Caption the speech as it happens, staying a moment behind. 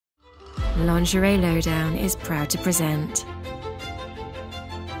Lingerie Lowdown is proud to present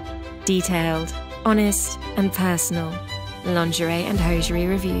detailed, honest and personal lingerie and hosiery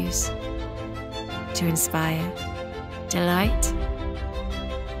reviews to inspire, delight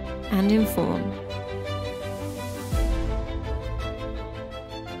and inform.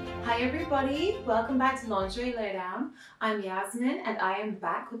 Hi everybody, welcome back to Lingerie Lowdown. I'm Yasmin and I am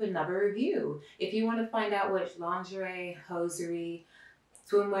back with another review. If you want to find out which lingerie, hosiery,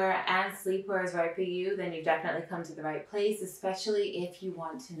 swimwear and sleepwear is right for you, then you've definitely come to the right place, especially if you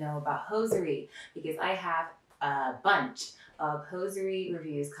want to know about hosiery, because I have a bunch of hosiery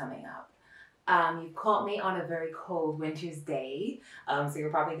reviews coming up. You've caught me on a very cold winter's day, so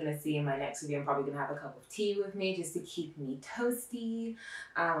you're probably going to see in my next review, I'm probably going to have a cup of tea with me just to keep me toasty.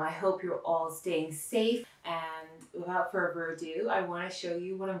 I hope you're all staying safe, and without further ado, I want to show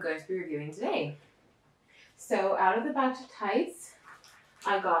you what I'm going to be reviewing today. So out of the batch of tights,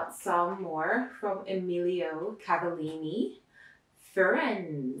 I got some more from Emilio Cavallini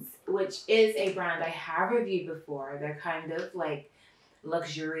Friends, which is a brand I have reviewed before. They're kind of like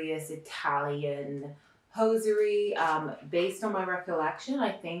luxurious Italian hosiery. Based on my recollection,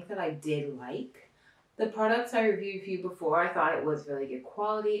 I think that I did like the products I reviewed for you before. I thought it was really good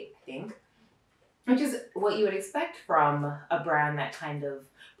quality, I think, which is what you would expect from a brand that kind of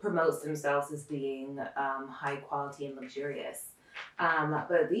promotes themselves as being high quality and luxurious.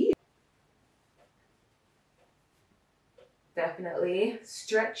 But these definitely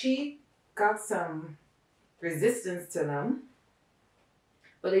stretchy, got some resistance to them,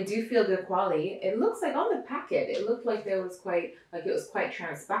 but they do feel good quality. It looks like on the packet, it looked like it was quite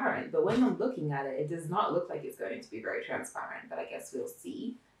transparent, but when I'm looking at it, it does not look like it's going to be very transparent, but I guess we'll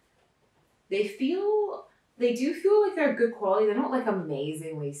see. They do feel like they're good quality. They're not like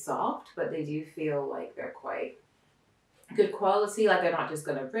amazingly soft, but they do feel like they're quite good quality, like they're not just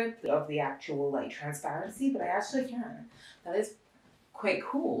gonna rip of the actual like transparency, but I actually can. That is quite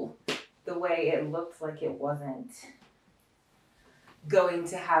cool, the way it looked like it wasn't going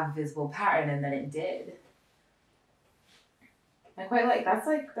to have visible pattern and then it did. I quite like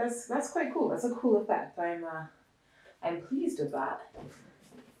that's quite cool. That's a cool effect. I'm pleased with that.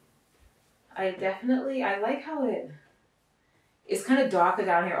 I like how it's kind of darker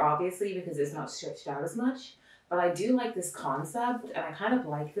down here, obviously, because it's not stretched out as much. But I do like this concept, and I kind of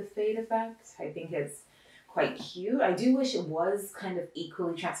like the fade effect. I think it's quite cute. I do wish it was kind of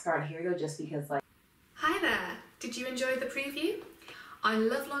equally transparent here though, just because like... Hi there! Did you enjoy the preview? I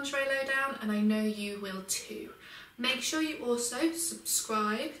love Lingerie Lowdown and I know you will too. Make sure you also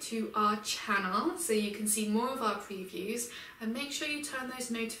subscribe to our channel so you can see more of our previews, and make sure you turn those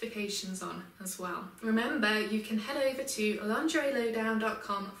notifications on as well. Remember, you can head over to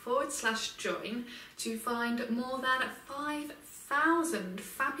lingerielowdown.com/join to find more than 5,000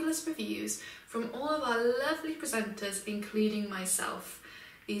 fabulous reviews from all of our lovely presenters, including myself.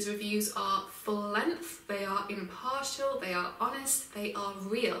 These reviews are full length, they are impartial, they are honest, they are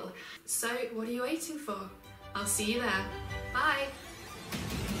real. So what are you waiting for? I'll see you there. Bye!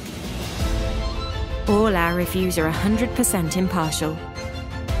 All our reviews are 100% impartial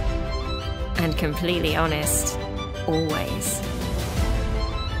and completely honest, always.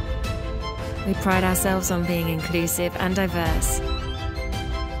 We pride ourselves on being inclusive and diverse.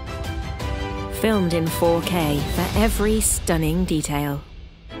 Filmed in 4K for every stunning detail.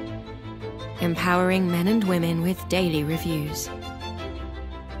 Empowering men and women with daily reviews.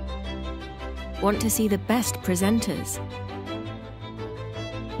 Want to see the best presenters?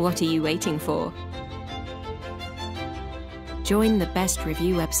 What are you waiting for? Join the best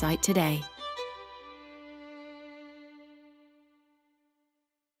review website today.